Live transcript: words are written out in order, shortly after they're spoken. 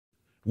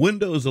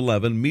Windows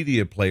 11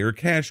 Media Player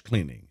Cache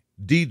Cleaning,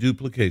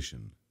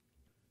 Deduplication.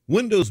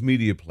 Windows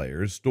Media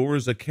Player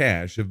stores a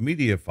cache of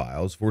media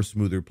files for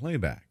smoother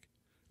playback.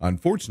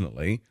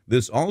 Unfortunately,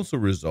 this also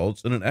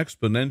results in an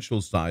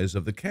exponential size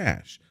of the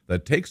cache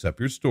that takes up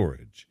your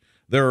storage.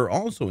 There are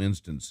also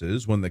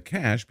instances when the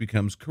cache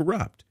becomes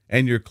corrupt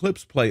and your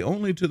clips play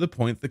only to the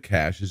point the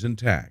cache is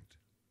intact.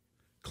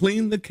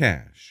 Clean the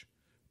cache.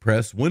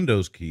 Press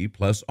Windows key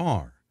plus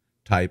R.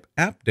 Type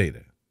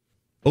appdata.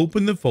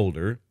 Open the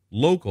folder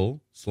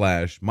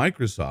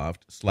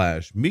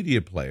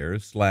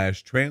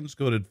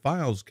local/Microsoft/mediaplayer/transcoded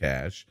files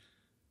cache.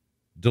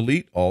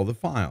 Delete all the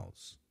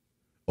files.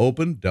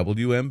 Open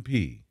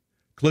WMP.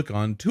 Click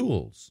on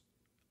Tools.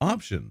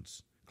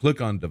 Options.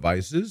 Click on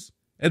Devices,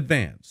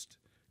 Advanced.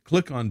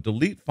 Click on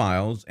Delete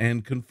Files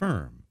and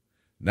Confirm.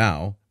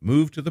 Now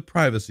move to the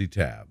Privacy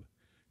tab.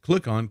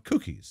 Click on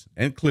Cookies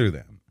and clear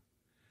them.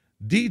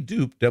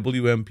 Dedupe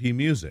WMP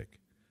Music.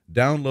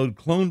 Download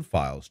clone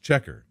files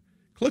checker.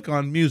 Click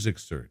on Music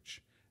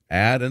Search.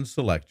 Add and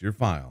select your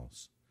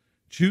files.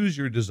 Choose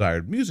your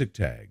desired music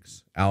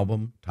tags: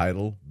 album,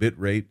 title,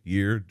 bitrate,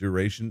 year,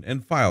 duration,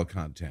 and file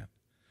content.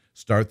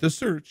 Start the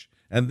search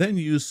and then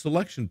use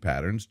selection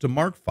patterns to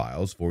mark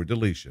files for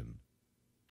deletion.